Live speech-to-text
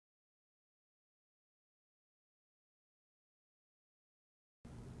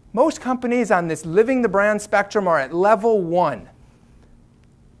Most companies on this living the brand spectrum are at level 1.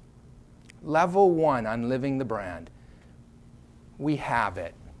 Level 1 on living the brand. We have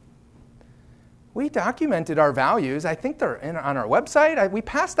it. We documented our values. I think they're on our website. We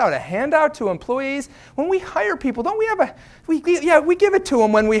passed out a handout to employees. When we hire people, don't we have we give it to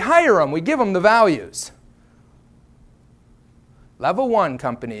them when we hire them. We give them the values. Level 1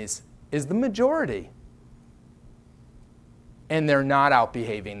 companies is the majority. And they're not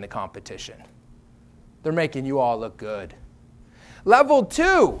outbehaving the competition. They're making you all look good. Level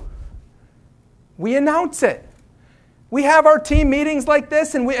 2, we announce it. We have our team meetings like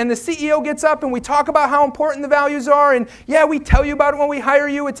this, and the CEO gets up and we talk about how important the values are, and yeah, we tell you about it when we hire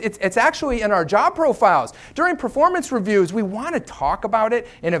you. It's actually in our job profiles. During performance reviews, we want to talk about it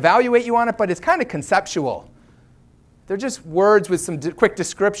and evaluate you on it, but it's kind of conceptual. They're just words with some quick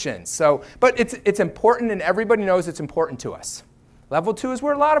descriptions. But it's important, and everybody knows it's important to us. Level 2 is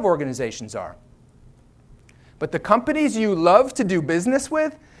where a lot of organizations are. But the companies you love to do business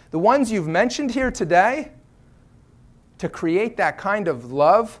with, the ones you've mentioned here today, to create that kind of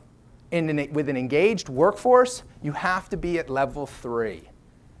love with an engaged workforce, you have to be at level 3,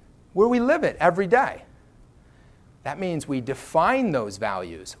 where we live it every day. That means we define those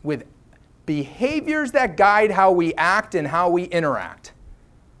values with behaviors that guide how we act and how we interact.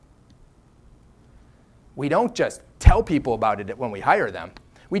 We don't just tell people about it when we hire them.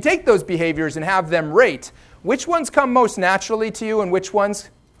 We take those behaviors and have them rate which ones come most naturally to you and which ones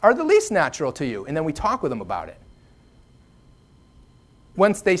are the least natural to you, and then we talk with them about it.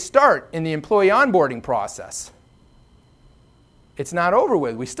 Once they start in the employee onboarding process, it's not over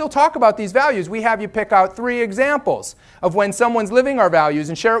with. We still talk about these values. We have you pick out 3 examples of when someone's living our values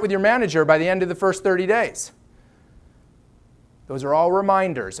and share it with your manager by the end of the first 30 days. Those are all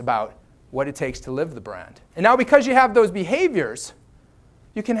reminders about what it takes to live the brand. And now because you have those behaviors,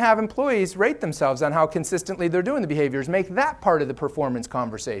 you can have employees rate themselves on how consistently they're doing the behaviors. Make that part of the performance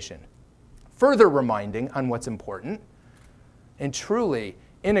conversation. Further reminding on what's important and truly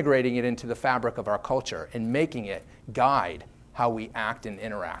integrating it into the fabric of our culture and making it guide how we act and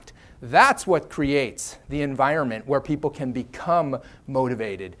interact. That's what creates the environment where people can become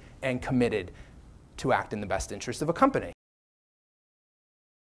motivated and committed to act in the best interest of a company.